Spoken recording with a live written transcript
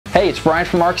Hey, it's Brian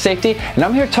from Arc Safety, and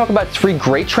I'm here to talk about 3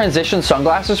 great transition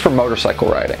sunglasses for motorcycle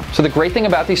riding. So the great thing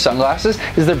about these sunglasses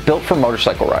is they're built for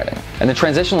motorcycle riding, and the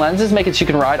transition lenses make it so you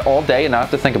can ride all day and not have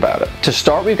to think about it. To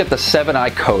start, we've got the 7-Eye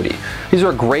Cody. These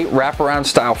are a great wraparound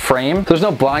style frame. There's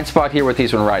no blind spot here with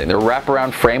these when riding. They're a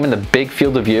wraparound frame and the big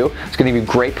field of view. It's going to give you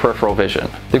great peripheral vision.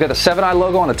 They've got the 7-Eye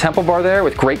logo on the temple bar there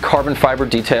with great carbon fiber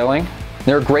detailing.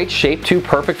 They're a great shape too,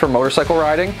 perfect for motorcycle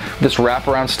riding with this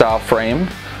wraparound style frame.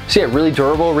 So yeah, really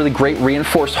durable, really great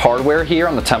reinforced hardware here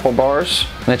on the temple bars.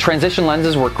 And the transition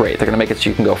lenses work great. They're going to make it so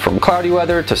you can go from cloudy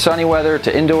weather to sunny weather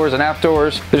to indoors and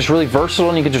outdoors. They're just really versatile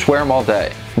and you can just wear them all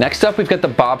day. Next up, we've got the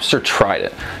Bobster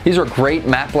Trident. These are a great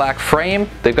matte black frame.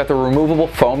 They've got the removable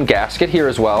foam gasket here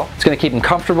as well. It's going to keep them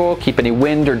comfortable, keep any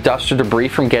wind or dust or debris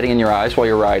from getting in your eyes while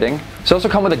you're riding. They also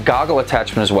come with a goggle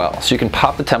attachment as well, so you can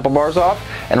pop the temple bars off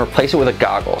and replace it with a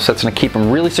goggle. So it's going to keep them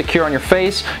really secure on your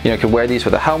face. You can wear these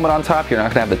with a helmet on top. You're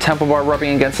not going to have the temple bar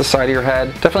rubbing against the side of your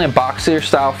head. Definitely a boxier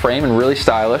style frame and really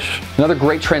stylish. Another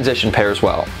great transition pair as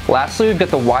well. Lastly, we've got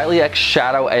the Wiley X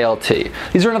Shadow ALT.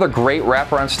 These are another great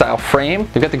wraparound style frame.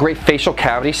 They've got the great facial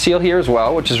cavity seal here as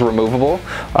well, which is removable.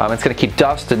 It's going to keep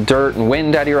dust and dirt and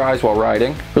wind out of your eyes while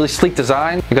riding. Really sleek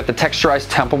design. You've got the texturized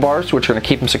temple bars, which are going to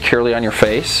keep them securely on your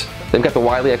face. They've got the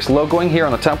Wiley X logoing here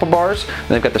on the temple bars, and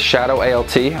they've got the Shadow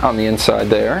ALT on the inside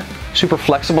there. Super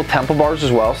flexible temple bars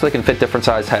as well, so they can fit different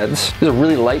size heads. These are a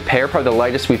really light pair, probably the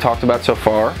lightest we've talked about so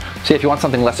far. So if you want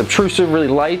something less obtrusive, really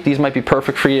light, these might be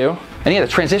perfect for you. And yeah, the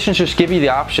transitions just give you the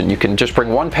option. You can just bring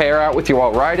one pair out with you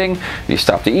while riding. You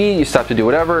stop to eat, you stop to do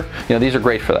whatever. These are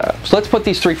great for that. So let's put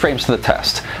these 3 frames to the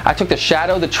test. I took the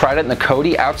Shadow, the Trident, and the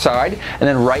Cody outside, and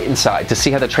then right inside to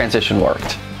see how the transition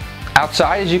worked.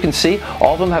 Outside, as you can see,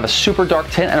 all of them have a super dark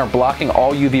tint and are blocking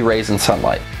all UV rays and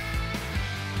sunlight.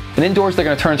 And indoors, they're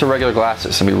going to turn into regular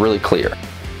glasses and be really clear.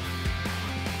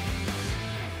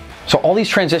 So all these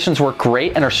transitions work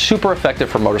great and are super effective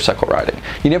for motorcycle riding.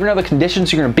 You never know the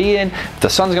conditions you're going to be in, if the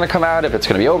sun's going to come out, if it's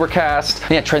going to be overcast.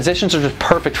 And yeah, transitions are just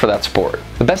perfect for that sport.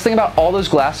 The best thing about all those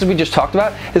glasses we just talked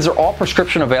about is they're all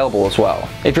prescription available as well.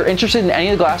 If you're interested in any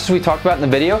of the glasses we talked about in the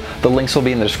video, the links will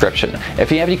be in the description. If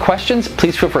you have any questions,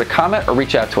 please feel free to comment or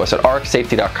reach out to us at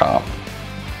arcsafety.com.